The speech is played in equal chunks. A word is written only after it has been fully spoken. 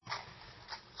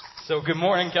So good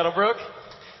morning, Kettlebrook.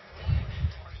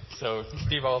 So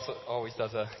Steve also always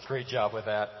does a great job with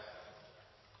that.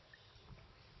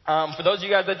 For those of you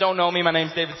guys that don't know me, my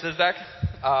name's David Sizek.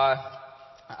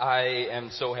 I am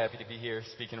so happy to be here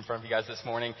speaking in front of you guys this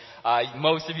morning.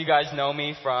 Most of you guys know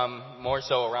me from more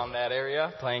so around that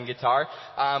area, playing guitar.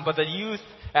 But the youth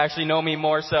actually know me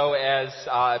more so as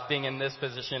being in this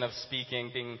position of speaking,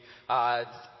 being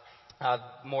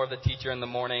more of the teacher in the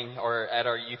morning or at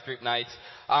our youth group nights.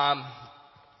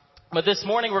 But this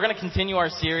morning we're going to continue our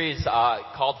series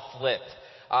called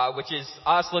Flipped, which is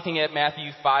us looking at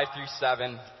Matthew 5 through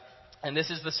 7. And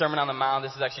this is the Sermon on the Mount.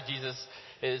 This is actually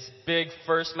Jesus' big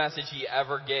first message he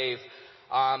ever gave.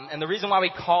 And the reason why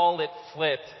we call it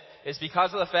Flipped is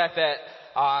because of the fact that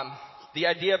the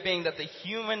idea being that the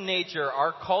human nature,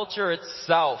 our culture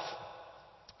itself,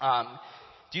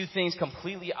 do things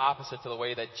completely opposite to the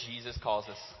way that Jesus calls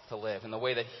us to live and the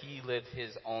way that he lived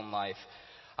his own life.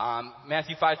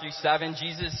 Matthew 5 through 7,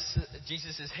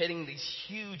 Jesus is hitting these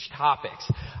huge topics.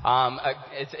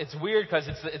 It's weird because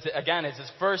it's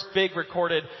his first big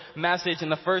recorded message, and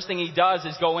the first thing he does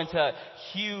is go into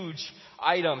huge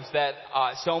items that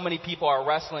so many people are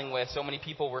wrestling with, so many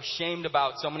people were shamed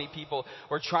about, so many people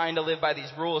were trying to live by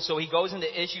these rules. So he goes into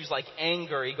issues like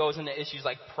anger, he goes into issues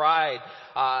like pride,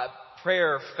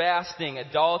 prayer, fasting,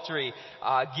 adultery,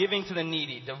 giving to the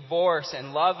needy, divorce,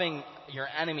 and loving your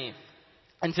enemy.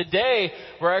 And today,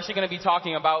 we're actually going to be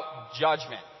talking about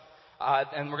judgment.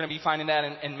 And we're going to be finding that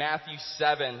in Matthew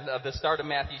 7, the start of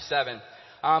Matthew 7.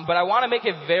 But I want to make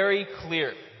it very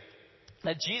clear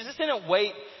that Jesus didn't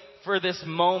wait for this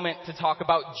moment to talk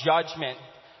about judgment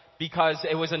because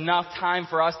it was enough time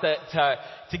for us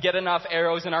to get enough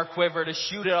arrows in our quiver to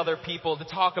shoot at other people, to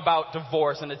talk about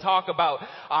divorce and to talk about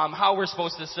how we're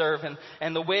supposed to serve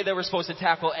and the way that we're supposed to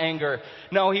tackle anger.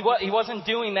 No, he wasn't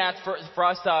doing that for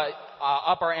us to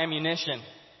up our ammunition.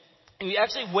 And he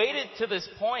actually waited to this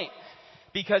point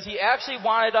because he actually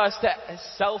wanted us to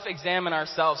self-examine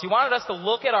ourselves. He wanted us to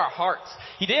look at our hearts.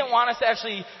 He didn't want us to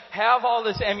actually have all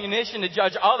this ammunition to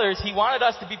judge others. He wanted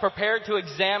us to be prepared to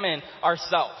examine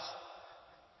ourselves.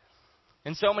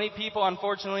 And so many people,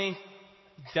 unfortunately,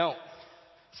 don't.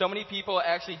 So many people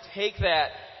actually take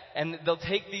that and they'll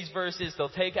take these verses, they'll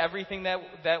take everything that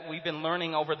we've been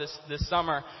learning over this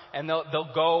summer, and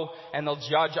they'll go and they'll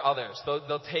judge others.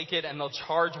 They'll take it and they'll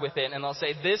charge with it, and they'll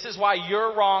say, this is why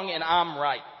you're wrong and I'm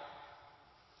right.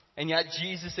 And yet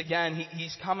Jesus, again,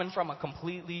 he's coming from a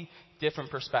completely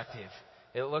different perspective.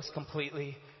 It looks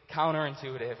completely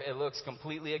counterintuitive. It looks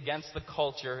completely against the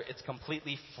culture. It's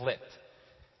completely flipped.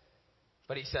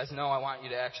 But he says, no, I want you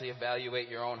to actually evaluate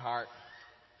your own heart.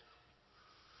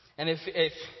 And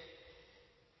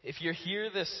if you're here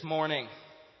this morning,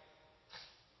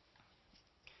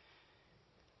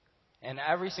 and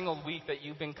every single week that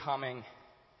you've been coming,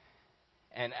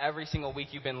 and every single week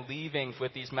you've been leaving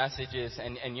with these messages,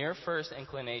 and your first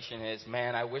inclination is,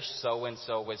 man, I wish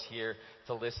so-and-so was here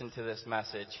to listen to this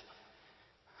message.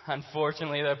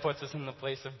 Unfortunately, that puts us in the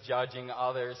place of judging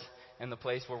others, in the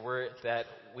place where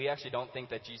we actually don't think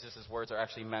that Jesus' words are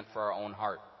actually meant for our own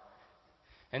heart.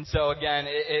 And so again,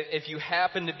 if you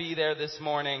happen to be there this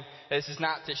morning, this is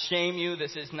not to shame you,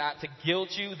 this is not to guilt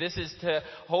you, this is to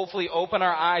hopefully open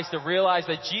our eyes to realize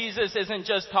that Jesus isn't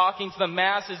just talking to the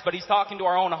masses, but he's talking to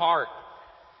our own heart.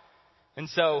 And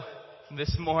so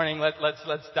this morning,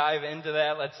 let's dive into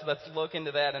that, let's look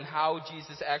into that and how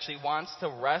Jesus actually wants to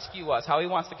rescue us, how he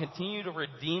wants to continue to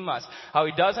redeem us, how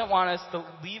he doesn't want us to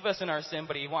leave us in our sin,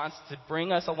 but he wants to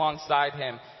bring us alongside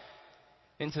him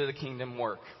into the kingdom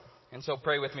work. And so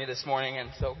pray with me this morning.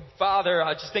 And so, Father,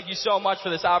 I just thank you so much for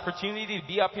this opportunity to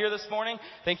be up here this morning.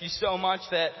 Thank you so much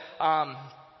that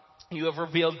you have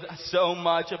revealed so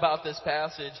much about this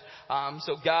passage.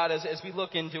 So, God, as we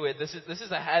look into it, this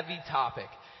is a heavy topic.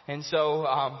 And so,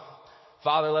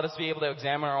 Father, let us be able to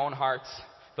examine our own hearts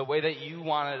the way that you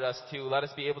wanted us to. Let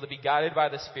us be able to be guided by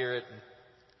the Spirit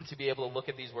to be able to look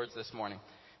at these words this morning.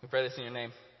 We pray this in your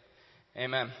name.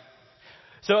 Amen.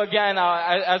 So again,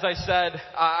 as I said,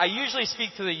 I usually speak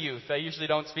to the youth. I usually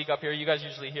don't speak up here. You guys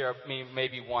usually hear me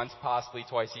maybe once, possibly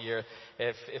twice a year,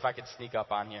 if I could sneak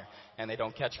up on here and they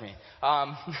don't catch me.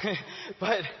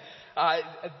 But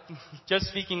just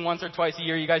speaking once or twice a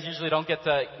year, you guys usually don't get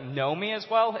to know me as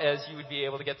well as you would be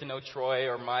able to get to know Troy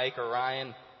or Mike or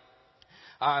Ryan.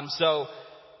 So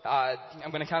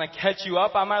I'm going to kind of catch you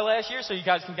up on my last year so you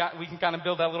guys we can kind of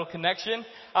build that little connection.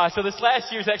 So this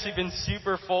last year's actually been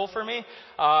super full for me.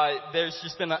 There's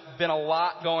just been a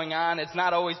lot going on. It's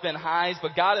not always been highs,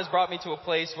 but God has brought me to a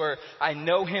place where I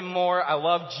know him more, I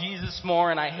love Jesus more,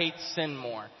 and I hate sin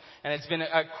more. And it's been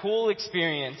a cool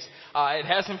experience. It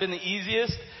hasn't been the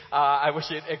easiest. I wish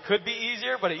it could be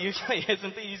easier, but it usually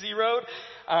isn't the easy road.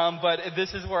 But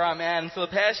this is where I'm at. And so the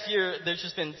past year, there's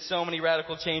just been so many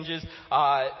radical changes.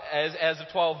 As of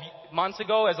 12 months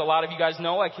ago, as a lot of you guys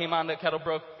know, I came on to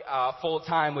Kettlebrook full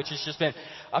time, which has just been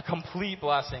a complete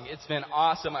blessing. It's been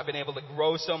awesome. I've been able to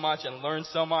grow so much and learn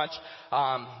so much.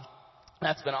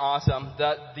 That's been awesome.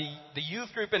 The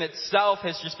youth group in itself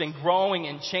has just been growing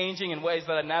and changing in ways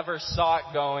that I never saw it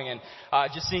going, and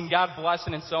just seeing God bless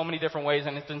it in so many different ways,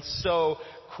 and it's been so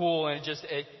cool, and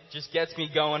it just gets me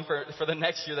going for the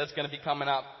next year that's going to be coming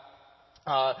up.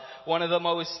 One of the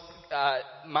most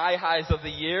my highs of the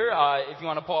year, if you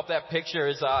want to pull up that picture,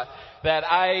 is that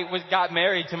I got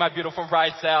married to my beautiful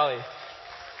bride Sally.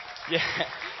 Yeah.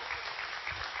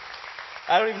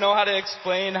 I don't even know how to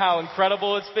explain how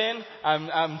incredible it's been.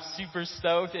 I'm super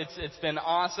stoked. It's been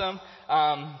awesome.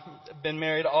 Been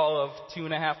married all of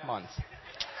 2.5 months.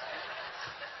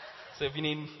 So if you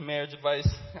need marriage advice,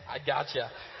 I gotcha.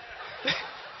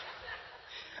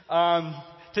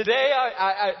 Today,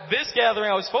 this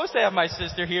gathering, I was supposed to have my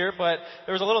sister here, but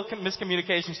there was a little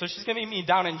miscommunication, so she's going to meet me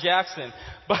down in Jackson.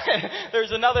 But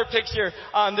there's another picture.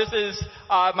 This is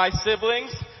my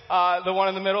siblings. The one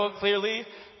in the middle, clearly.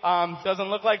 Doesn't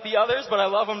look like the others, but I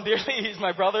love him dearly. He's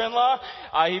my brother-in-law.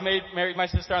 He married my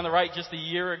sister on the right just a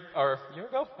year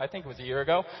ago? I think it was a year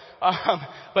ago.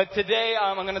 But today,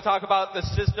 I'm going to talk about the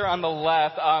sister on the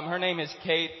left. Her name is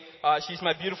Kate. She's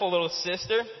my beautiful little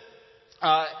sister.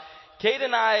 Kate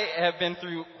and I have been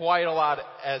through quite a lot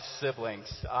as siblings,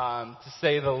 to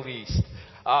say the least.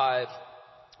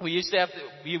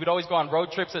 We would always go on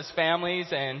road trips as families,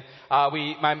 and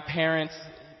my parents,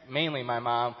 mainly my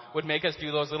mom, would make us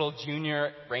do those little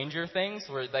junior ranger things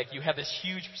where like you have this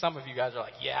huge, some of you guys are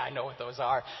like, yeah, I know what those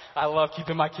are. I love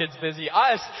keeping my kids busy.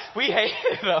 We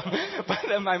hated them, but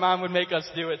then my mom would make us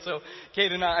do it. So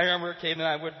I remember Kate and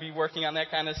I would be working on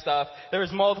that kind of stuff. There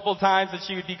was multiple times that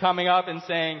she would be coming up and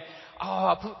saying,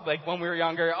 like when we were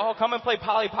younger, come and play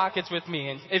Polly Pockets with me.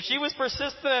 And if she was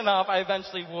persistent enough, I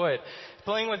eventually would.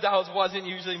 Playing with dolls wasn't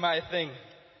usually my thing.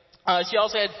 She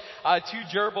also had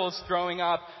 2 gerbils growing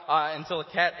up until a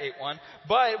cat ate one.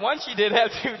 But once she did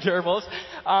have 2 gerbils,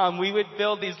 we would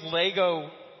build these Lego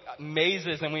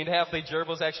mazes, and we'd have the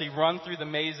gerbils actually run through the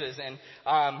mazes. And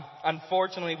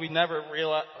unfortunately, we never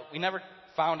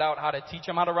found out how to teach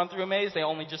them how to run through a maze. They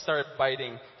only just started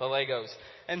biting the Legos.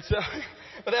 And so,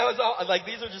 but that was all. Like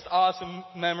these are just awesome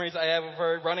memories I have of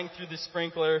her running through the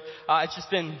sprinkler.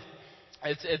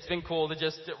 It's been cool to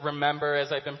just remember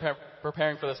as I've been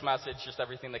preparing for this message, just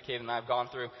everything that Kate and I have gone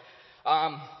through.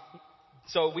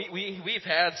 So we've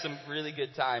had some really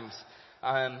good times,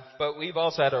 but we've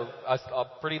also had a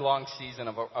pretty long season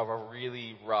of a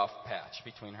really rough patch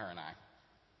between her and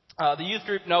I. The youth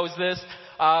group knows this,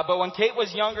 but when Kate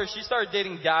was younger, she started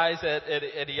dating guys at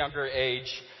a younger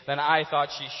age than I thought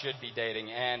she should be dating.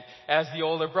 And as the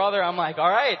older brother, I'm like, all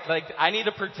right, like I need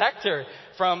to protect her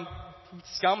from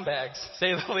scumbags,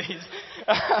 say the least.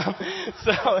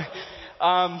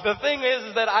 The thing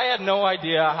is that I had no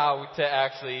idea how to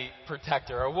actually protect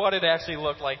her or what it actually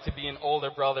looked like to be an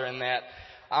older brother in that.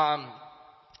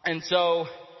 And so,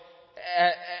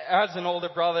 as an older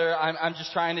brother, I'm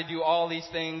just trying to do all these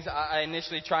things. I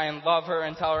initially try and love her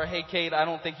and tell her, hey Kate, I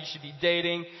don't think you should be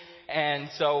dating. And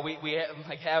so we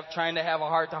trying to have a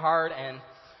heart to heart, and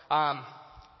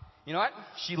you know what?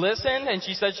 She listened, and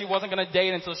she said she wasn't going to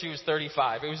date until she was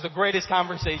 35. It was the greatest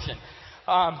conversation.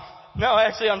 No,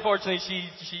 actually, unfortunately,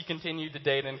 she continued to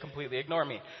date and completely ignore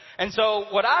me. And so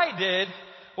what I did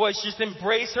was just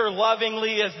embrace her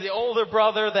lovingly as the older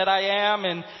brother that I am,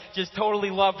 and just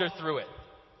totally loved her through it.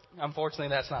 Unfortunately,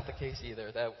 that's not the case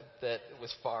either. That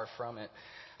was far from it.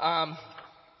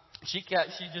 She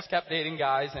just kept dating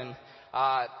guys, and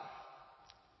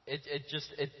it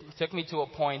took me to a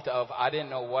point of I didn't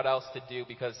know what else to do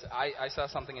because I saw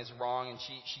something is wrong, and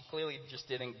she clearly just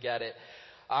didn't get it.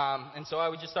 And so I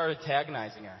would just start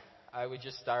antagonizing her. I would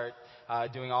just start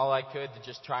doing all I could to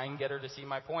just try and get her to see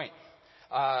my point.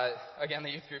 Again, the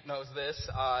youth group knows this.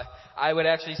 I would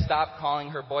actually stop calling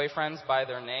her boyfriends by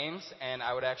their names, and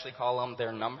I would actually call them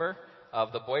their number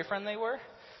of the boyfriend they were.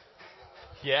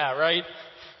 Yeah, right?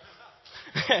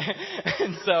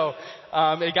 And so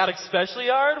it got especially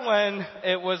hard when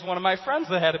it was one of my friends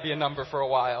that had to be a number for a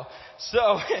while.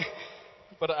 So,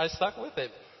 but I stuck with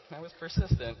it. I was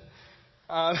persistent.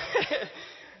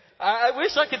 I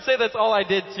wish I could say that's all I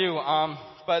did too,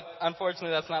 but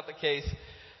unfortunately that's not the case.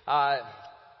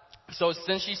 So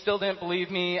since she still didn't believe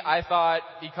me, I thought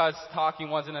because talking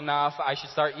wasn't enough, I should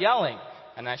start yelling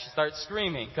and I should start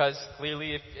screaming. Because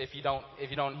clearly, if you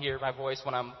don't hear my voice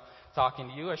when I'm talking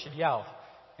to you, I should yell.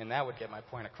 And that would get my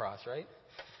point across, right?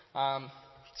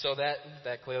 So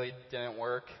that clearly didn't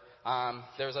work.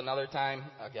 There was another time,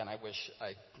 again, I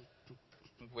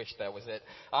wish that was it.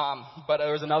 But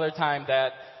there was another time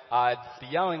that the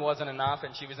yelling wasn't enough,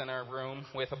 and she was in her room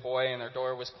with a boy, and her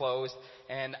door was closed.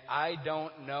 And I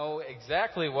don't know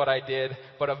exactly what I did,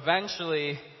 but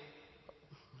eventually,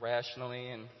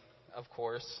 rationally, and of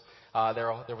course,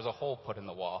 there was a hole put in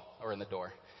the wall or in the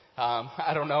door.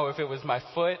 I don't know if it was my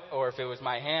foot or if it was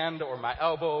my hand or my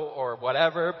elbow or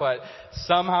whatever, but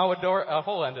somehow a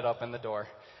hole ended up in the door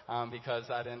because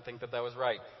I didn't think that was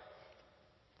right.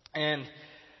 And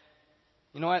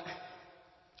you know what?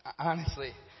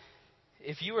 Honestly,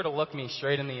 if you were to look me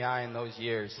straight in the eye in those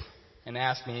years and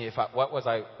ask me if what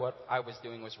I was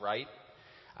doing was right,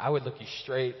 I would look you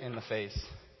straight in the face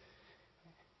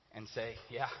and say,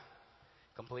 yeah,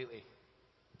 completely.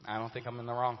 I don't think I'm in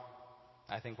the wrong.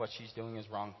 I think what she's doing is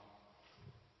wrong.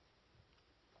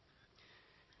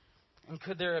 And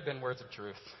could there have been words of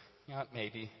truth? You know,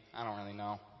 maybe. I don't really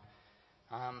know.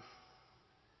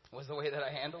 Was the way that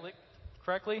I handled it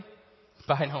correctly?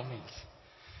 By no means.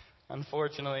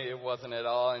 Unfortunately, it wasn't at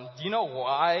all. And do you know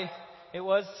why it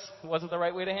wasn't the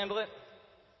right way to handle it?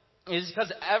 It's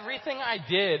because everything I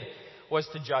did was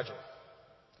to judge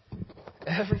her.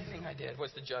 Everything I did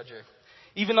was to judge her.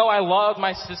 Even though I loved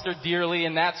my sister dearly,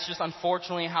 and that's just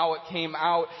unfortunately how it came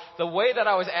out, the way that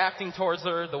I was acting towards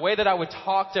her, the way that I would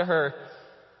talk to her,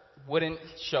 wouldn't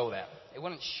show that. It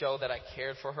wouldn't show that I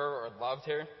cared for her or loved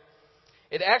her.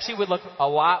 It actually would look a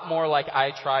lot more like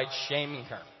I tried shaming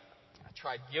her. I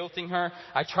tried guilting her.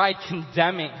 I tried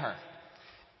condemning her.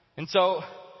 And so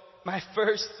my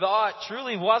first thought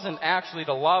truly wasn't actually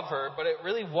to love her, but it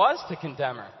really was to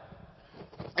condemn her.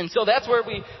 And so that's where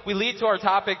we lead to our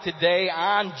topic today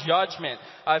on judgment.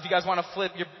 If you guys want to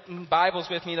flip your Bibles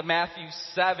with me to Matthew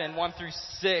 7, 1 through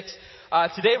 6.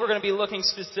 Today we're going to be looking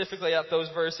specifically at those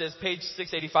verses. Page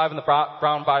 685 in the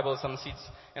brown Bible is on the seats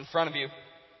in front of you.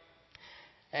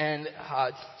 And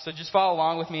so just follow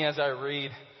along with me as I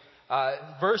read.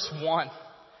 Verse 1.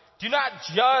 Do not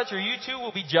judge, or you too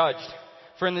will be judged.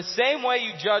 For in the same way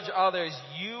you judge others,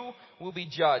 you will be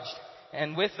judged.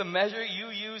 And with the measure you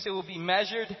use, it will be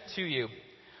measured to you.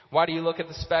 Why do you look at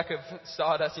the speck of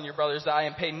sawdust in your brother's eye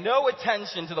and pay no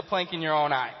attention to the plank in your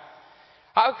own eye?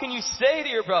 How can you say to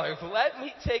your brother, let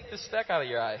me take the speck out of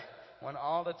your eye, when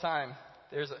all the time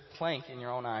there's a plank in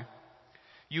your own eye?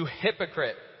 You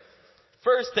hypocrite.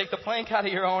 First take the plank out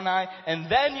of your own eye, and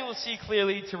then you will see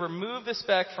clearly to remove the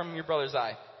speck from your brother's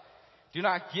eye. Do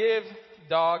not give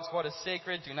dogs what is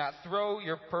sacred. Do not throw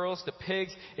your pearls to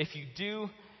pigs. If you do,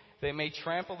 they may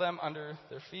trample them under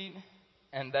their feet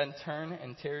and then turn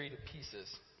and tear you to pieces.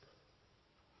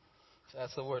 So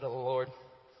that's the word of the Lord.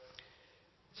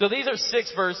 So these are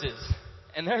 6 verses.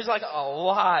 And there's like a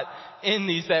lot in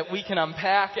these that we can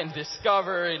unpack and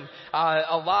discover, and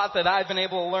a lot that I've been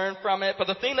able to learn from it. But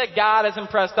the thing that God has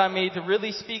impressed on me to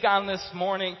really speak on this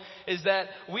morning is that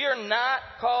we are not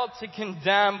called to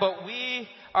condemn, but we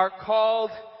are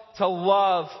called to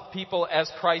love people as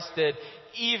Christ did,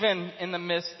 even in the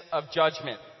midst of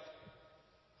judgment.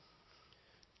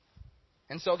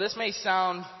 And so this may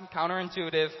sound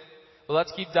counterintuitive, but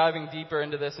let's keep diving deeper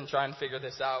into this and try and figure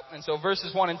this out. And so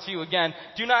verses 1 and 2 again,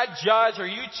 do not judge, or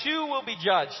you too will be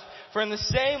judged. For in the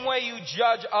same way you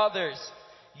judge others,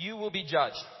 you will be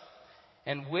judged.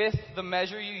 And with the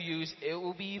measure you use, it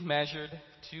will be measured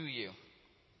to you.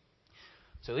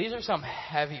 So these are some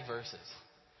heavy verses.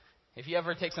 If you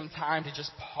ever take some time to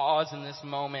just pause in this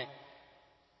moment,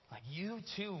 like, you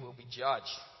too will be judged.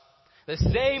 The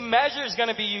same measure is going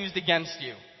to be used against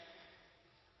you.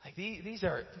 Like,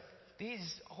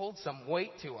 these hold some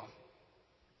weight to them.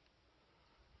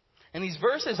 And these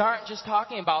verses aren't just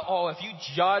talking about, if you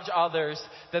judge others,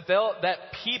 that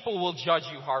people will judge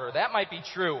you harder. That might be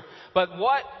true. But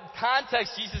what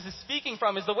context Jesus is speaking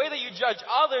from is the way that you judge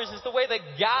others is the way that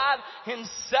God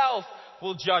Himself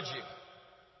will judge you.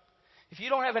 If you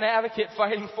don't have an advocate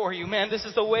fighting for you, man, this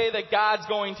is the way that God's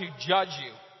going to judge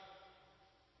you.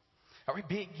 Are we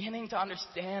beginning to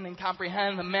understand and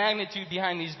comprehend the magnitude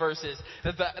behind these verses?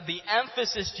 That the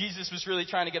emphasis Jesus was really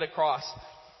trying to get across.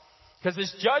 Because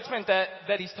this judgment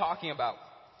that He's talking about,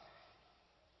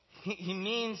 He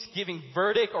means giving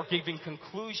verdict or giving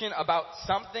conclusion about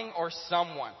something or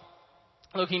someone.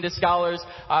 Looking to scholars,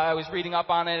 I was reading up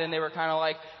on it, and they were kind of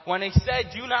like, when they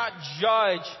said do not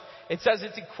judge, it says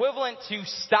it's equivalent to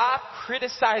stop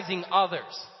criticizing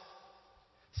others.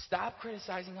 Stop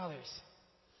criticizing others.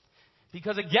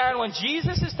 Because again, when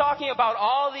Jesus is talking about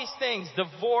all these things,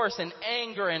 divorce and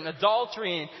anger and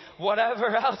adultery and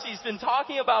whatever else he's been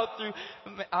talking about through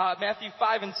Matthew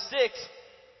 5 and 6,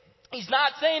 he's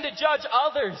not saying to judge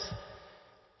others.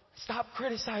 Stop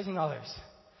criticizing others.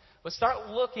 But start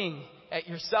looking at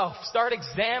yourself. Start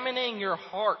examining your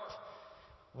heart.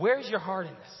 Where's your heart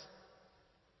in this?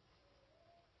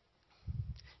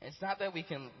 And it's not that we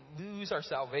can lose our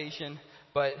salvation,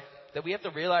 but that we have to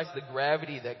realize the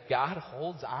gravity that God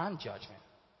holds on judgment.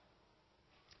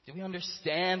 Do we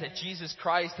understand that Jesus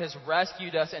Christ has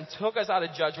rescued us and took us out of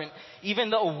judgment,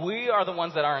 even though we are the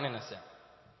ones that aren't innocent?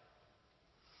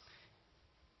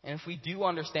 And if we do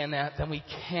understand that, then we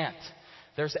can't.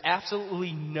 There's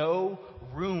absolutely no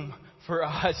room for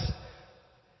us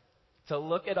to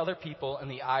look at other people in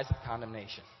the eyes of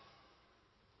condemnation.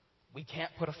 We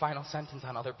can't put a final sentence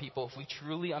on other people if we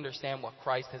truly understand what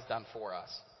Christ has done for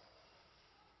us.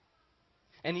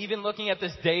 And even looking at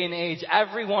this day and age,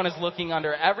 everyone is looking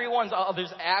under everyone's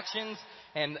other's actions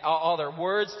and all their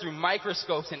words through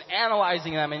microscopes and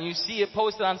analyzing them. And you see it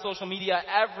posted on social media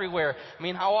everywhere. I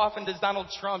mean, how often does Donald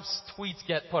Trump's tweets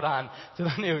get put on to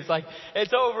the news? Like,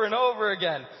 it's over and over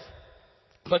again.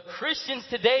 But Christians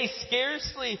today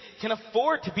scarcely can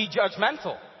afford to be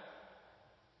judgmental.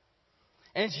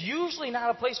 And it's usually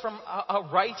not a place from a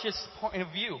righteous point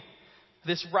of view.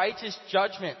 This righteous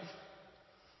judgment.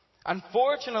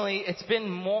 Unfortunately,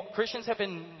 Christians have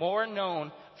been more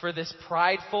known for this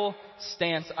prideful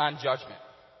stance on judgment.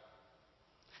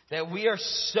 That we are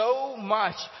so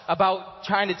much about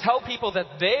trying to tell people that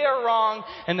they are wrong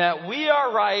and that we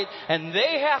are right and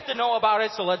they have to know about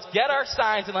it, so let's get our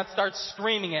signs and let's start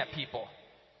screaming at people.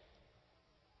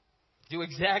 Do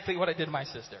exactly what I did to my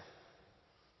sister.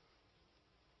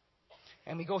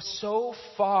 And we go so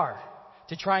far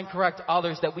to try and correct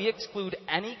others that we exclude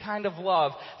any kind of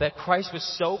love that Christ was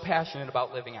so passionate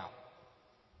about living out.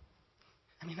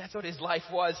 I mean, that's what his life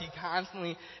was. He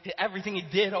constantly, everything he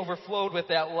did overflowed with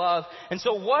that love. And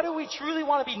so what do we truly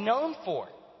want to be known for?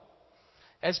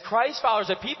 As Christ followers,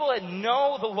 as people that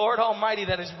know the Lord Almighty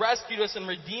that has rescued us and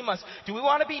redeemed us, do we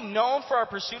want to be known for our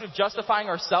pursuit of justifying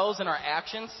ourselves and our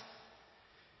actions?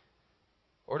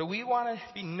 Or do we want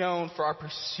to be known for our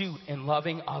pursuit in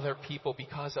loving other people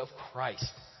because of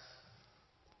Christ?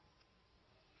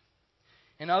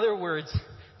 In other words,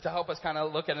 to help us kind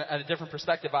of look at a different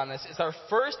perspective on this, is our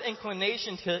first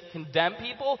inclination to condemn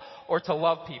people or to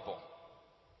love people?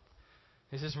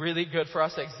 This is really good for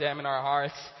us to examine our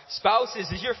hearts. Spouses,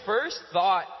 is your first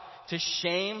thought to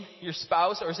shame your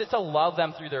spouse, or is it to love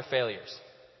them through their failures?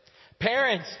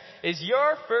 Parents, is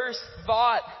your first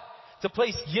thought to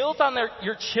place guilt on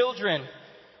your children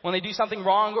when they do something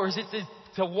wrong, or is it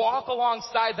to walk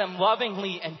alongside them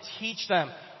lovingly and teach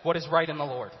them what is right in the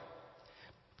Lord?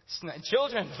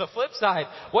 Children, the flip side,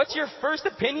 what's your first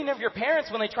opinion of your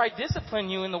parents when they try to discipline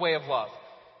you in the way of love?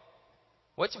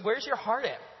 Where's your heart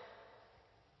at?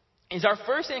 Is our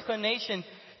first inclination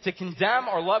to condemn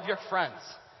or love your friends,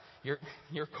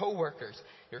 your coworkers,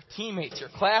 your teammates, your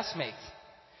classmates?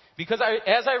 Because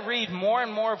as I read more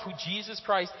and more of who Jesus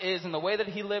Christ is and the way that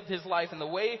he lived his life and the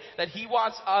way that he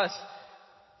wants us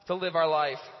to live our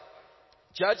life,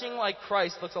 judging like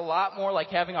Christ looks a lot more like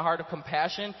having a heart of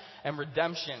compassion and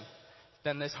redemption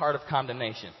than this heart of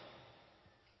condemnation.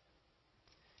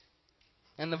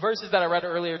 In the verses that I read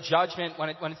earlier, judgment,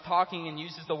 when it's talking and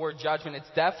uses the word judgment, it's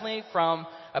definitely from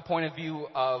a point of view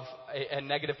of a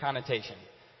negative connotation.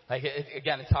 Like,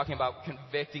 again, it's talking about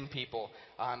convicting people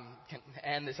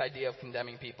and this idea of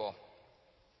condemning people.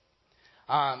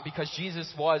 Because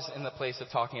Jesus was in the place of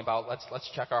talking about,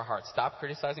 let's check our hearts. Stop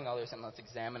criticizing others and let's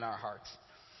examine our hearts.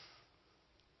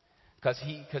 Because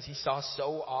he saw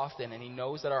so often and he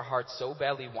knows that our hearts so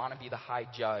badly want to be the high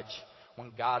judge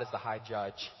when God is the high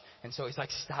judge. And so he's like,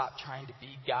 stop trying to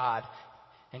be God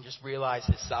and just realize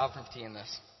his sovereignty in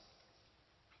this.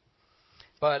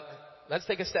 But let's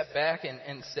take a step back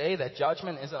and say that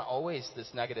judgment isn't always this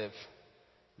negative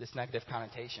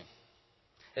connotation.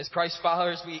 As Christ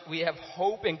followers, we have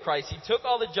hope in Christ. He took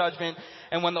all the judgment,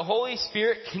 and when the Holy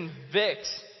Spirit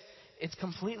convicts, it's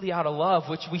completely out of love,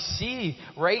 which we see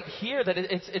right here that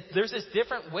there's this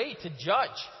different way to judge.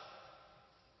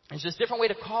 There's this different way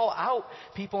to call out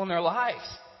people in their lives.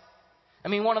 I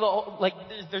mean,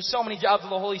 there's so many jobs of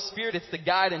the Holy Spirit. It's to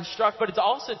guide, instruct, but it's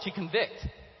also to convict.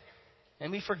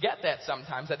 And we forget that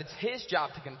sometimes, that it's his job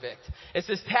to convict. It's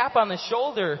this tap on the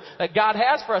shoulder that God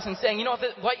has for us and saying, you know,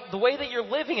 the way that you're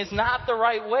living is not the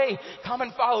right way. Come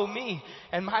and follow me.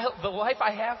 And the life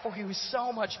I have for you is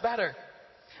so much better.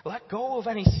 Let go of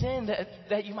any sin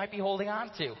that you might be holding on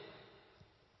to.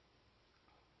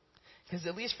 Because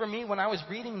at least for me, when I was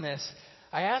reading this,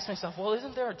 I asked myself, well,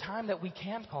 isn't there a time that we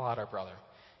can call out our brother?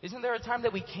 Isn't there a time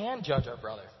that we can judge our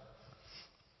brother?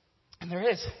 And there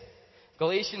is.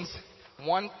 Galatians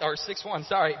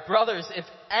 6:1, brothers, if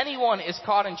anyone is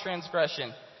caught in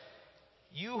transgression,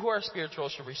 you who are spiritual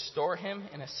should restore him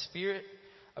in a spirit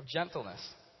of gentleness.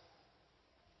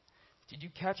 Did you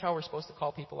catch how we're supposed to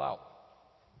call people out?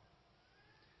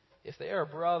 If they are a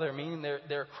brother, meaning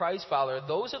they're a Christ follower,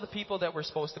 those are the people that we're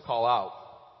supposed to call out.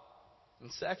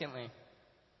 And secondly,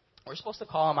 we're supposed to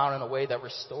call them out in a way that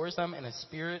restores them in a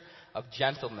spirit of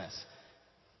gentleness.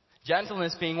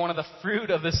 Gentleness being one of the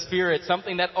fruit of the Spirit,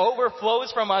 something that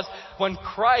overflows from us when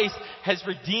Christ has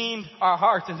redeemed our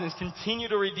hearts and has continued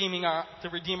to redeem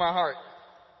our heart.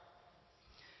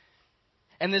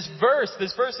 And this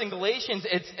verse in Galatians,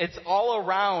 it's all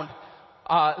around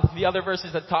the other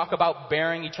verses that talk about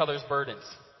bearing each other's burdens.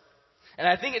 And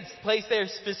I think it's placed there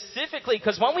specifically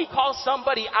because when we call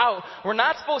somebody out, we're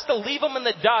not supposed to leave them in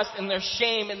the dust, in their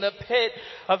shame, in the pit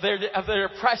of their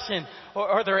depression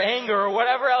or their anger or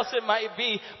whatever else it might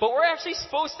be. But we're actually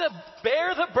supposed to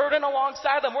bear the burden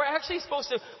alongside them. We're actually supposed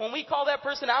to, when we call that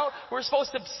person out, we're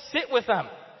supposed to sit with them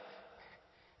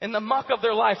in the muck of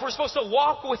their life. We're supposed to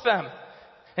walk with them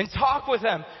and talk with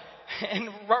them and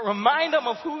remind them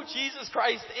of who Jesus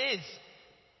Christ is.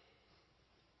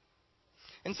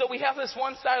 And so we have this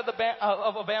one side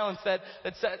of a balance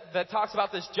that talks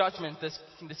about this judgment,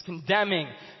 this condemning,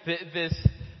 this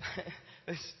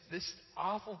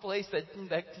awful place that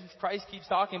Christ keeps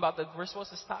talking about, that we're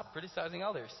supposed to stop criticizing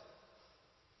others.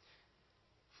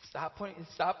 Stop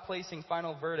placing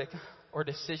final verdict or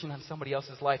decision on somebody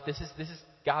else's life. This is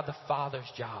God the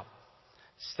Father's job.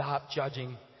 Stop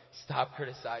judging. Stop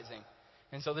criticizing.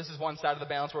 And so this is one side of the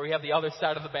balance where we have the other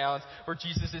side of the balance where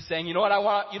Jesus is saying, you know what, I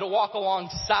want you to walk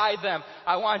alongside them.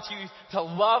 I want you to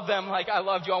love them like I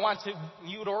loved you. I want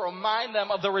you to remind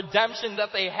them of the redemption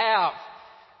that they have.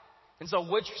 And so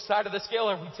which side of the scale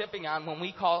are we tipping on when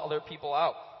we call other people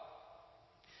out?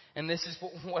 And this is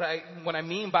what I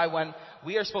mean by when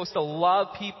we are supposed to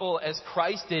love people as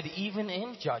Christ did, even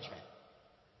in judgment.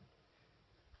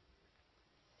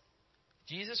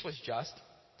 Jesus was just.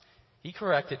 He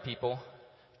corrected people.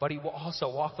 But he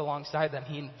also walked alongside them.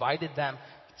 He invited them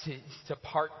to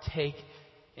partake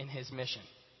in his mission.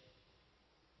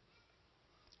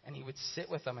 And he would sit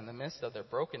with them in the midst of their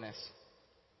brokenness.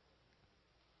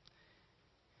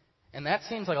 And that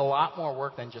seems like a lot more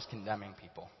work than just condemning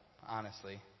people,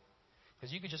 honestly.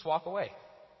 Because you could just walk away.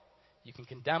 You can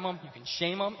condemn them, you can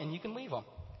shame them, and you can leave them.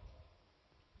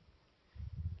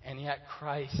 And yet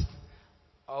Christ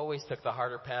always took the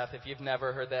harder path. If you've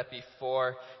never heard that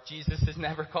before, Jesus has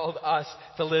never called us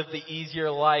to live the easier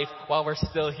life while we're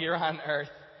still here on earth.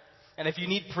 And if you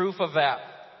need proof of that,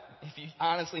 if you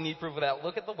honestly need proof of that,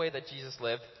 look at the way that Jesus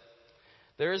lived.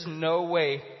 There is no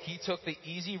way he took the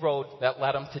easy road that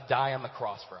led him to die on the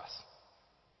cross for us.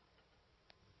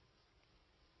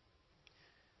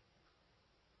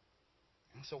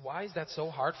 So why is that so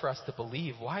hard for us to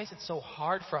believe? Why is it so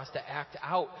hard for us to act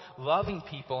out loving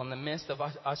people in the midst of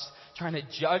us trying to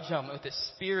judge them with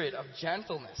this spirit of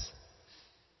gentleness?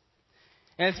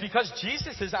 And it's because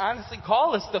Jesus has honestly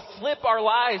called us to flip our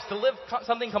lives, to live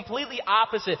something completely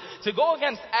opposite, to go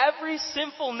against every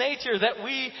sinful nature that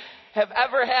we have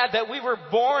ever had, that we were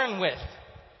born with.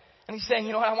 And he's saying,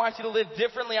 you know what, I want you to live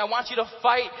differently. I want you to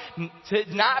fight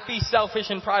to not be selfish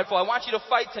and prideful. I want you to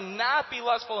fight to not be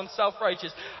lustful and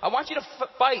self-righteous. I want you to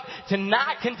fight to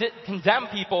not condemn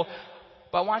people,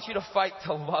 but I want you to fight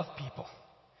to love people.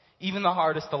 Even the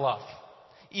hardest to love.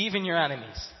 Even your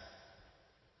enemies.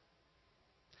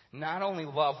 Not only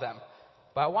love them,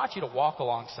 but I want you to walk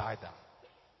alongside them.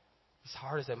 As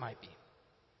hard as it might be.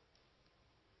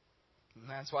 And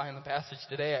that's why in the passage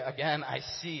today, again, I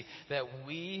see that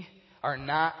we are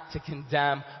not to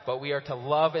condemn, but we are to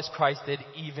love as Christ did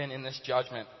even in this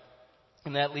judgment.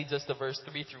 And that leads us to verse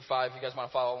 3 through 5, if you guys want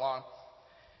to follow along.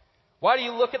 Why do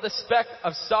you look at the speck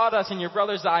of sawdust in your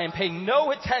brother's eye and pay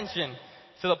no attention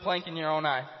to the plank in your own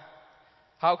eye?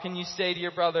 How can you say to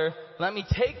your brother, let me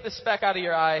take the speck out of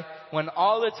your eye, when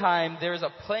all the time there is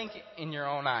a plank in your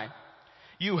own eye?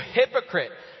 You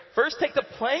hypocrite! First take the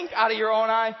plank out of your own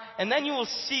eye, and then you will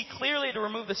see clearly to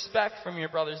remove the speck from your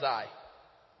brother's eye.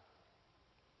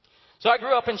 So I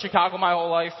grew up in Chicago my whole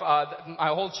life. My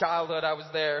whole childhood I was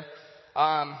there.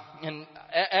 And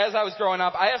as I was growing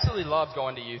up, I absolutely loved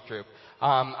going to youth group.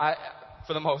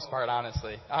 For the most part,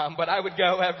 honestly. But I would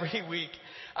go every week.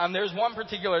 There was one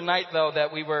particular night, though,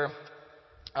 that we were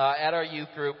at our youth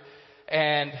group,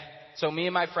 and so me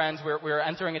and my friends, we were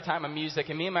entering a time of music,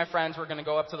 and me and my friends were going to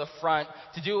go up to the front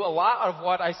to do a lot of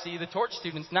what I see the Torch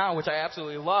students now, which I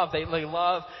absolutely love. They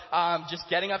love just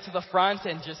getting up to the front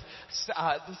and just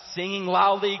singing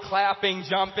loudly, clapping,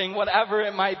 jumping, whatever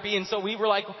it might be. And so we were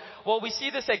like, well, we see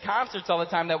this at concerts all the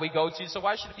time that we go to, so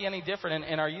why should it be any different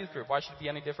in our youth group? Why should it be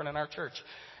any different in our church?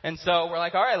 And so we're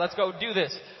like, all right, let's go do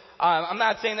this. I'm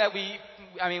not saying that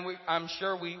I'm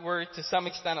sure we were to some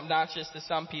extent obnoxious to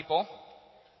some people.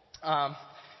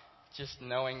 Just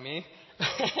knowing me.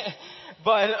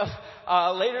 But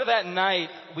later that night,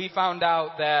 we found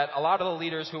out that a lot of the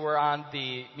leaders who were on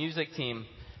the music team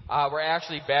were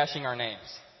actually bashing our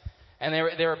names. And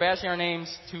they were bashing our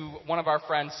names to one of our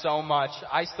friends so much.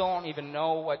 I still don't even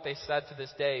know what they said to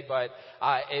this day, but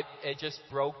it just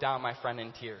broke down my friend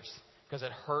in tears because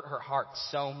it hurt her heart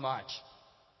so much.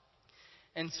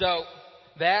 And so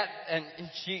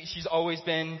she's always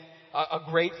been a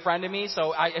great friend to me,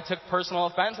 so I took personal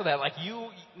offense with that. Like,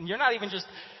 you're not even just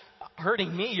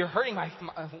hurting me, you're hurting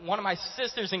one of my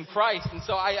sisters in Christ. And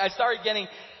so I started getting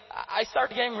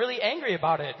really angry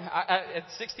about it. At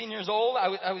 16 years old,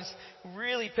 I was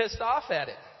really pissed off at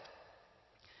it.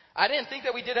 I didn't think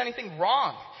that we did anything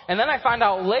wrong. And then I found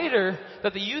out later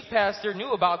that the youth pastor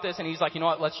knew about this, and he's like, you know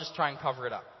what, let's just try and cover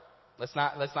it up. Let's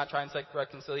not try and seek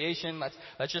reconciliation.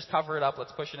 Let's just cover it up.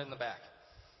 Let's push it in the back.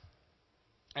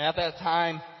 And at that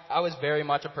time, I was very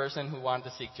much a person who wanted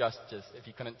to seek justice, if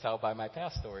you couldn't tell by my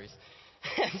past stories.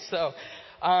 And so,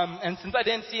 and since I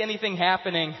didn't see anything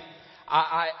happening,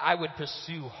 I would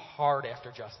pursue hard after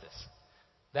justice.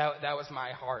 That was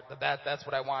my heart. That's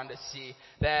what I wanted to see.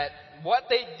 That what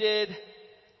they did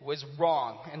was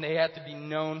wrong, and they had to be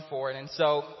known for it. And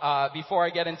so, before I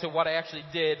get into what I actually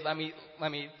did, let me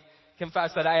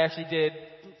confess that I actually did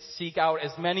seek out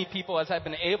as many people as I've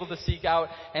been able to seek out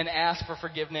and ask for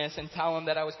forgiveness and tell them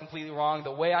that I was completely wrong.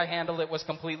 The way I handled it was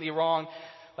completely wrong.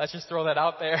 Let's just throw that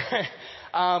out there.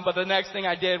 But the next thing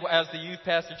I did, as the youth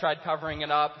pastor tried covering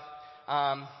it up,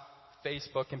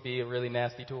 Facebook can be a really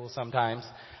nasty tool sometimes.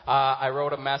 I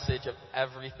wrote a message of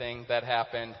everything that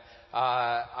happened.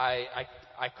 I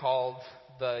called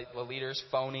the leaders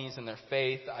phonies in their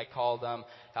faith. I called them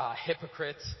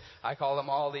hypocrites. I called them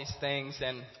all these things,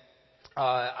 and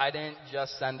I didn't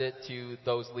just send it to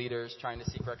those leaders trying to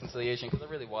seek reconciliation, because it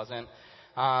really wasn't.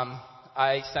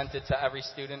 I sent it to every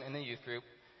student in the youth group.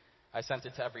 I sent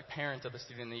it to every parent of the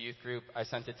student in the youth group. I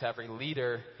sent it to every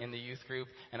leader in the youth group,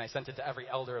 and I sent it to every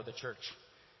elder of the church.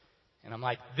 And I'm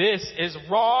like, this is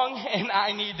wrong, and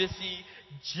I need to see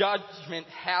judgment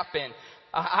happen.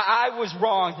 I was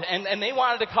wronged, and they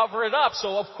wanted to cover it up,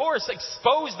 so of course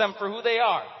expose them for who they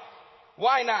are.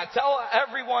 Why not? Tell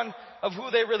everyone of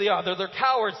who they really are. They're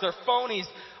cowards, they're phonies.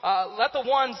 Let the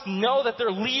ones know that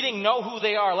they're leading know who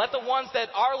they are. Let the ones that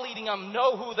are leading them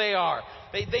know who they are.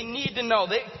 They need to know,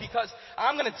 because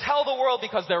I'm going to tell the world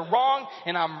because they're wrong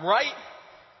and I'm right,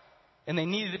 and they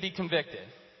needed to be convicted.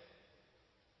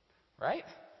 Right?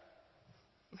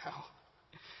 No.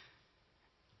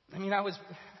 I mean, I was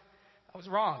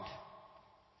wronged.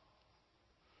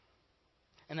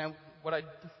 And what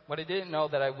I didn't know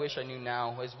that I wish I knew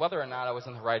now is whether or not I was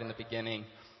in the right in the beginning.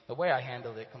 The way I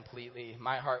handled it completely,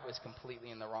 my heart was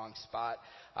completely in the wrong spot.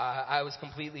 I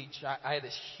had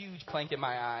this huge plank in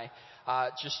my eye,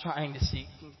 just trying to seek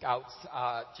out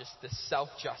just this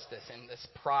self-justice and this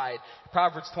pride.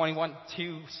 Proverbs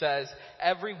 21:2 says,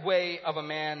 "Every way of a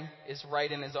man is right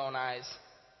in his own eyes,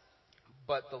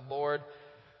 but the Lord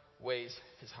weighs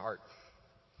his heart."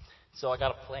 So I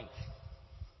got a plank.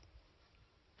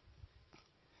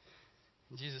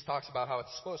 And Jesus talks about how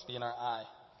it's supposed to be in our eye.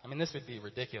 I mean, this would be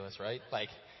ridiculous, right? Like,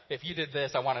 if you did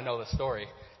this, I want to know the story.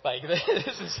 Like,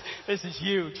 this is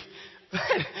huge.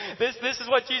 this is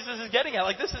what Jesus is getting at.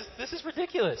 Like, this is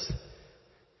ridiculous.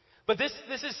 But this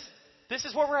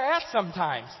is where we're at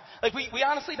sometimes. Like, we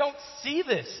honestly don't see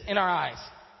this in our eyes.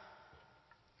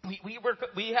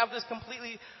 We have this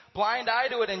completely blind eye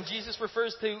to it, and Jesus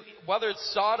refers to, whether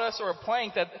it's sawdust or a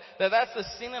plank, that's the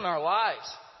sin in our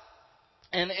lives.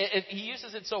 And he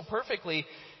uses it so perfectly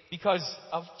because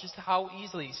of just how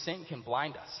easily sin can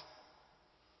blind us.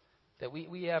 That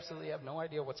we absolutely have no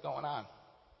idea what's going on.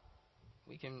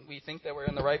 We think that we're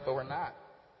in the right, but we're not.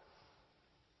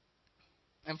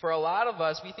 And for a lot of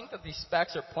us, we think that these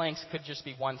specks or planks could just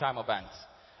be one-time events.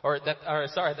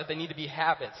 That they need to be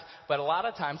habits. But a lot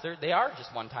of times they are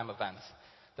just one-time events.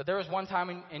 That there was one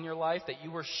time in your life that you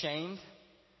were shamed.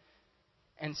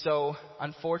 And so,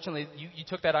 unfortunately, you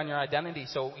took that on your identity.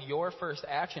 So your first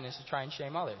action is to try and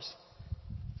shame others.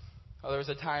 Or there was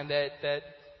a time that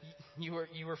you were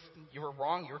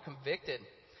wrong. You were convicted.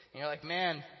 And you're like,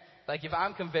 man, Like, if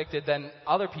I'm convicted, then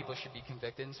other people should be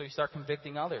convicted, and so you start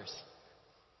convicting others.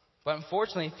 But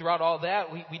unfortunately, throughout all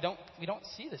that, we don't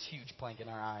see this huge plank in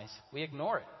our eyes. We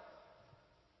ignore it.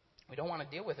 We don't want to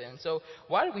deal with it. And so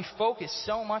why do we focus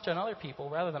so much on other people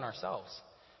rather than ourselves?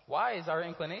 Why is our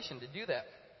inclination to do that?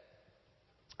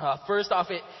 First off,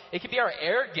 it could be our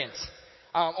arrogance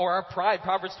or our pride.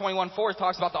 Proverbs 21:4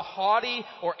 talks about the haughty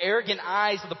or arrogant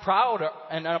eyes of the proud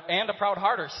and a proud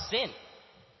heart are sin.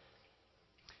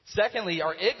 Secondly,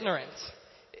 our ignorance.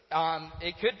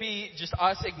 It could be just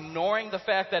us ignoring the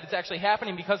fact that it's actually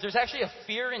happening because there's actually a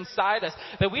fear inside us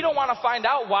that we don't want to find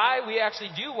out why we actually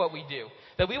do what we do.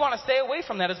 That we want to stay away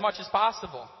from that as much as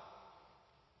possible.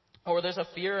 Or there's a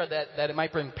fear that it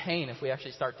might bring pain if we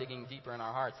actually start digging deeper in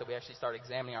our hearts, that we actually start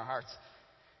examining our hearts.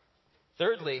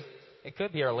 Thirdly, it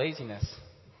could be our laziness.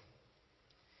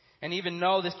 And even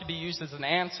though this could be used as an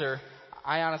answer,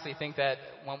 I honestly think that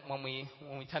when we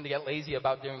tend to get lazy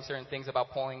about doing certain things, about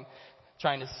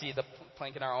trying to see the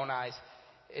plank in our own eyes,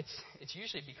 it's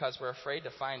usually because we're afraid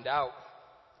to find out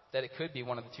that it could be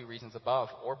one of the two reasons above,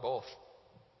 or both.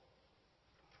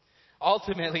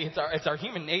 Ultimately, it's our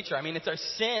human nature. I mean, it's our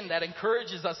sin that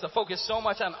encourages us to focus so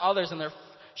much on others and their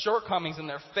shortcomings and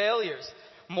their failures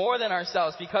more than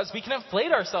ourselves, because we can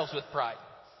inflate ourselves with pride.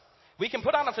 We can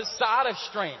put on a facade of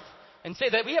strength and say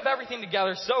that we have everything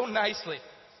together so nicely.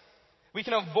 We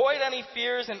can avoid any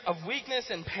fears of weakness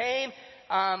and pain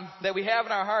that we have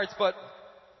in our hearts, but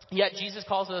yet Jesus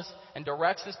calls us and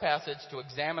directs this passage to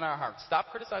examine our hearts. Stop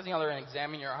criticizing others and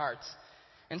examine your hearts.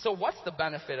 And so what's the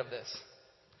benefit of this?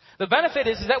 The benefit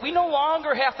is that we no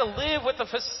longer have to live with the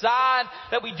facade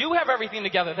that we do have everything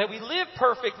together, that we live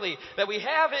perfectly, that we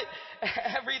have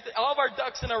all of our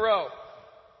ducks in a row.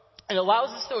 It allows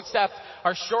us to accept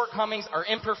our shortcomings, our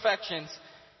imperfections,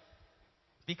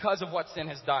 because of what sin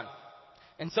has done.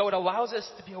 And so it allows us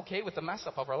to be okay with the mess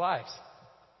up of our lives.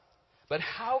 But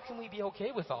how can we be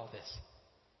okay with all this?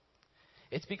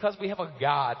 It's because we have a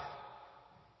God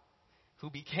who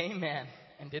became man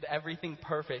and did everything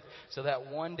perfect so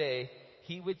that one day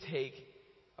he would take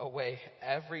away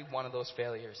every one of those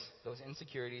failures, those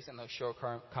insecurities, and those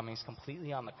shortcomings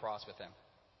completely on the cross with him.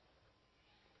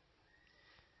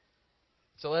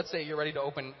 So let's say you're ready to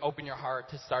open your heart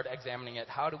to start examining it.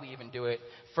 How do we even do it?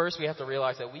 First, we have to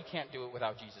realize that we can't do it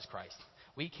without Jesus Christ.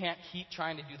 We can't keep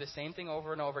trying to do the same thing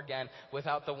over and over again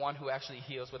without the one who actually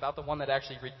heals, without the one that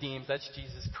actually redeems. That's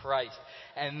Jesus Christ.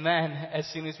 And then, as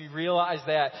soon as we realize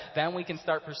that, then we can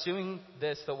start pursuing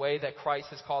this the way that Christ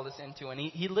has called us into. And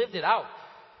he lived it out.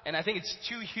 And I think it's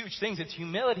two huge things. It's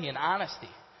humility and honesty.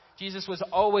 Jesus was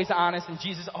always honest, and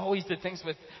Jesus always did things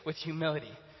with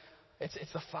humility.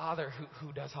 It's the Father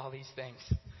who does all these things.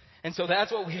 And so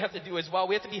that's what we have to do as well.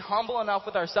 We have to be humble enough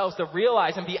with ourselves to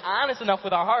realize and be honest enough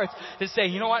with our hearts to say,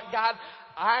 you know what, God,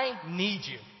 I need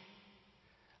you.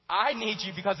 I need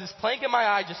you because this plank in my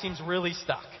eye just seems really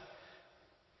stuck.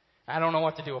 I don't know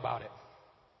what to do about it.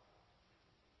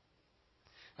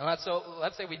 And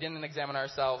let's say we didn't examine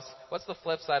ourselves. What's the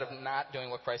flip side of not doing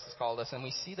what Christ has called us? And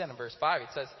we see that in verse 5. It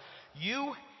says,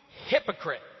 you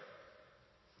hypocrite.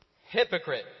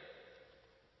 Hypocrite.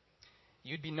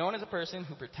 You'd be known as a person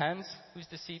who pretends, who's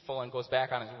deceitful, and goes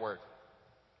back on his word.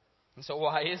 And so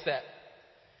why is that?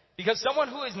 Because someone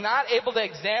who is not able to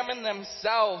examine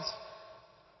themselves,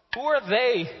 who are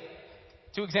they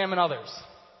to examine others?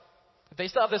 If they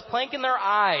still have this plank in their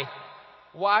eye,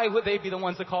 why would they be the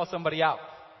ones to call somebody out?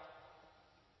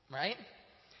 Right?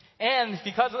 And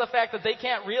because of the fact that they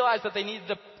can't realize that they need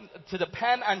to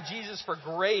depend on Jesus for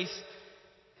grace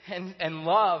and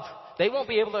love, they won't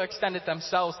be able to extend it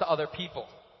themselves to other people.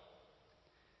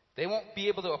 They won't be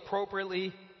able to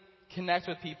appropriately connect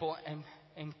with people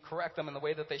and correct them in the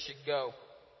way that they should go.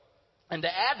 And to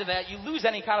add to that, you lose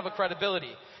any kind of a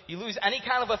credibility. You lose any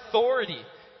kind of authority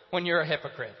when you're a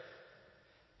hypocrite.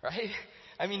 Right?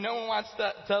 I mean, no one wants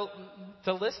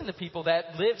to listen to people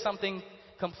that live something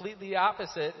completely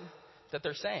opposite that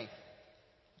they're saying.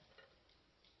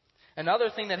 Another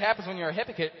thing that happens when you're a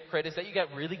hypocrite is that you get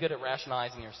really good at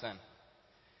rationalizing your sin.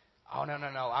 Oh, no,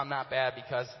 I'm not bad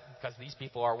because these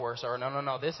people are worse. Or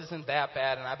no, this isn't that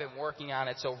bad and I've been working on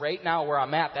it. So right now where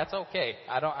I'm at, that's okay.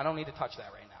 I don't need to touch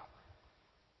that right now.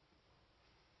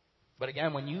 But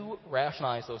again, when you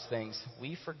rationalize those things,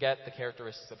 we forget the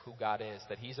characteristics of who God is.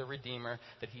 That He's a Redeemer,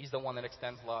 that He's the one that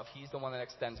extends love, He's the one that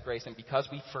extends grace. And because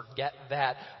we forget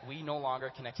that, we no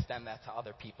longer can extend that to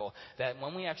other people. That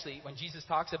when Jesus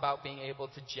talks about being able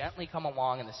to gently come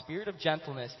along in the spirit of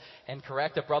gentleness and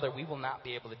correct a brother, we will not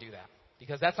be able to do that.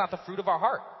 Because that's not the fruit of our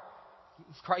heart.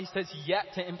 Christ has yet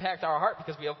to impact our heart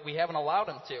because we haven't allowed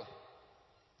Him to.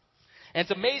 And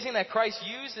it's amazing that Christ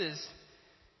uses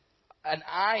an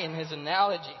eye in his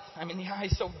analogy. I mean, the eye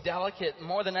is so delicate,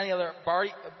 more than any other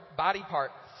body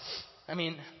part. I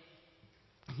mean,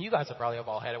 you guys have probably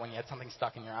all had it when you had something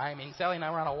stuck in your eye. I mean, Sally and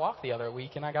I were on a walk the other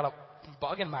week, and I got a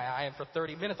bug in my eye, and for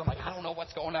 30 minutes, I'm like, I don't know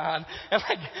what's going on. And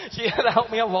like, she had to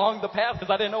help me along the path because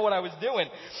I didn't know what I was doing.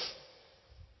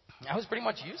 I was pretty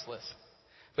much useless.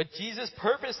 But Jesus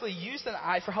purposely used an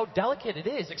eye for how delicate it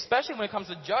is, especially when it comes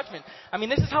to judgment. I mean,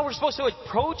 this is how we're supposed to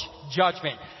approach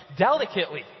judgment,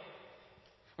 delicately.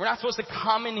 We're not supposed to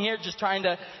come in here just trying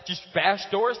to just bash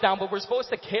doors down, but we're supposed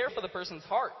to care for the person's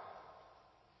heart.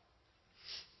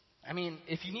 I mean,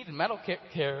 if you needed medical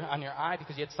care on your eye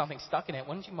because you had something stuck in it,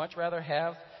 wouldn't you much rather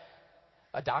have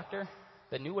a doctor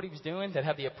that knew what he was doing, that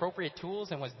had the appropriate tools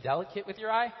and was delicate with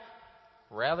your eye,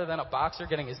 rather than a boxer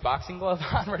getting his boxing glove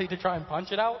on ready to try and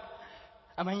punch it out?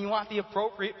 I mean, you want the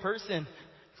appropriate person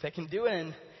that can do it.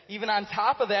 And even on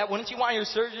top of that, wouldn't you want your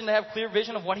surgeon to have clear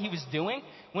vision of what he was doing?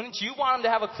 Wouldn't you want him to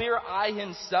have a clear eye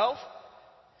himself?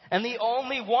 And the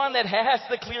only one that has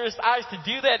the clearest eyes to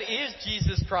do that is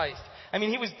Jesus Christ. I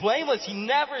mean, he was blameless. He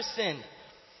never sinned.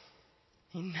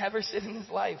 He never sinned in his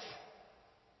life.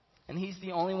 And he's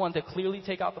the only one to clearly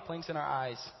take out the planks in our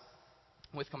eyes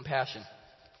with compassion.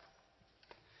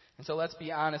 And so let's be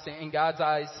honest. In God's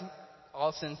eyes,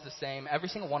 all sin's the same. Every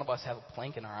single one of us have a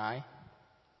plank in our eye.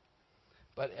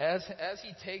 But as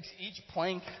he takes each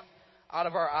plank out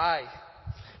of our eye,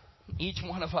 each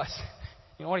one of us,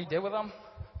 you know what he did with them?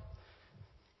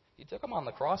 He took them on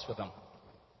the cross with him.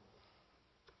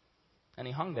 And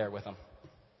he hung there with them.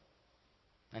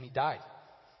 And he died.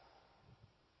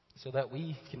 So that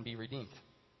we can be redeemed.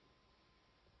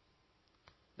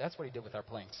 That's what he did with our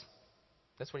planks.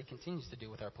 That's what he continues to do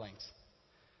with our planks.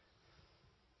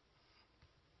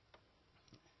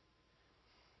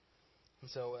 And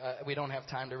so we don't have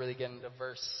time to really get into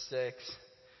verse 6.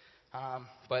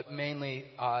 But mainly,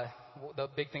 the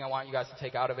big thing I want you guys to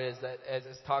take out of it is that as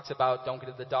it talks about don't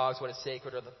give the dogs what is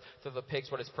sacred or to the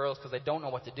pigs what is pearls because they don't know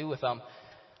what to do with them,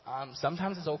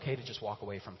 sometimes it's okay to just walk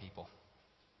away from people.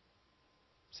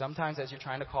 Sometimes as you're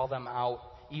trying to call them out,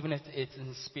 even if it's in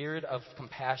the spirit of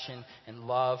compassion and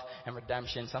love and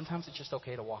redemption, sometimes it's just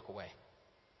okay to walk away.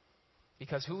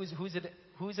 Because who's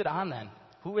it on then?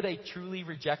 Who are they truly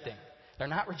rejecting? They're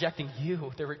not rejecting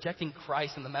you. They're rejecting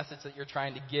Christ and the message that you're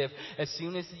trying to give. As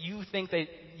soon as you think that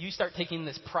you start taking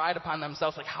this pride upon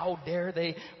themselves, like, how dare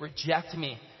they reject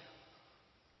me?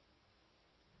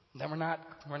 Then we're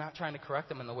not trying to correct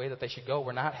them in the way that they should go.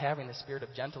 We're not having the spirit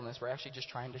of gentleness. We're actually just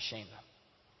trying to shame them.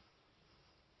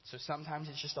 So sometimes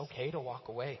it's just okay to walk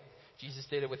away. Jesus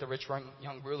did it with the rich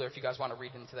young ruler, if you guys want to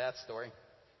read into that story.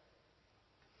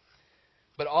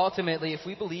 But ultimately, if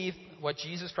we believe what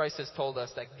Jesus Christ has told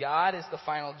us, that God is the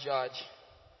final judge,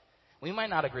 we might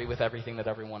not agree with everything that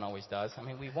everyone always does. I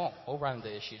mean, we won't. We'll run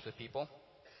into issues with people.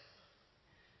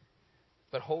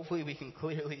 But hopefully we can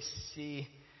clearly see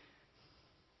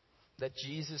that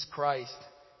Jesus Christ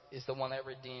is the one that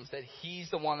redeems, that he's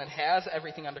the one that has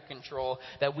everything under control,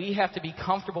 that we have to be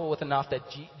comfortable with enough that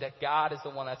God is the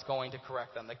one that's going to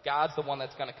correct them, that God's the one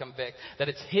that's going to convict, that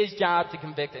it's his job to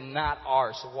convict and not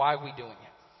ours. So why are we doing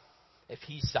it if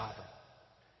he's sovereign?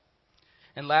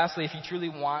 And lastly, if you truly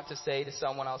want to say to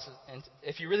someone else, and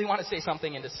if you really want to say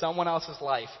something into someone else's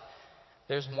life,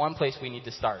 there's one place we need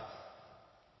to start.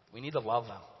 We need to love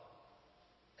them.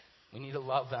 We need to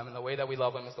love them, and the way that we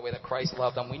love them is the way that Christ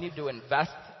loved them. We need to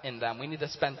invest in them. We need to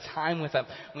spend time with them.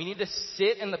 We need to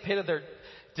sit in the pit of their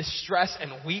distress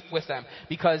and weep with them,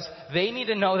 because they need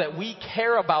to know that we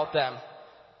care about them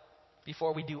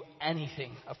before we do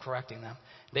anything of correcting them.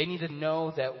 They need to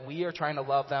know that we are trying to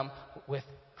love them with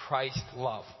Christ's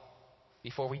love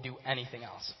before we do anything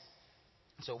else.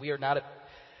 So we are not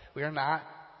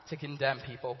to condemn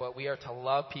people, but we are to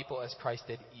love people as Christ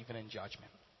did, even in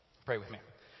judgment. Pray with me.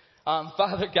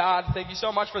 Father God, thank you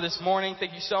so much for this morning.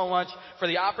 Thank you so much for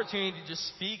the opportunity to just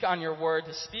speak on your word,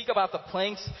 to speak about the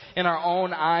planks in our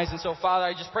own eyes. And so, Father,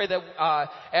 I just pray that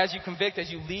as you convict,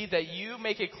 as you lead, that you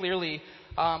make it clearly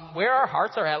where our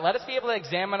hearts are at. Let us be able to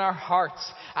examine our hearts.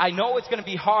 I know it's going to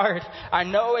be hard. I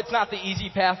know it's not the easy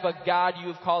path, but God,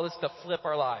 you have called us to flip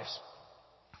our lives,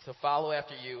 to follow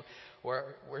after you,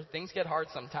 where things get hard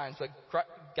sometimes. But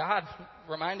God,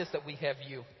 remind us that we have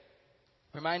you.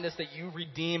 Remind us that you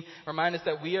redeem. Remind us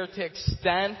that we are to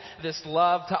extend this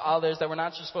love to others, that we're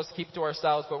not just supposed to keep it to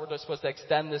ourselves, but we're just supposed to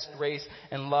extend this grace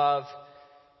and love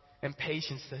and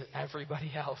patience to everybody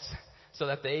else so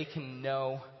that they can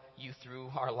know you through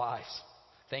our lives.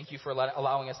 Thank you for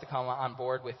allowing us to come on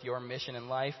board with your mission in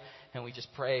life. And we just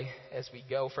pray as we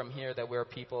go from here that we're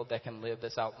people that can live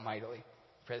this out mightily.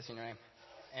 Pray this in your name.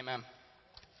 Amen.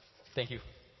 Thank you.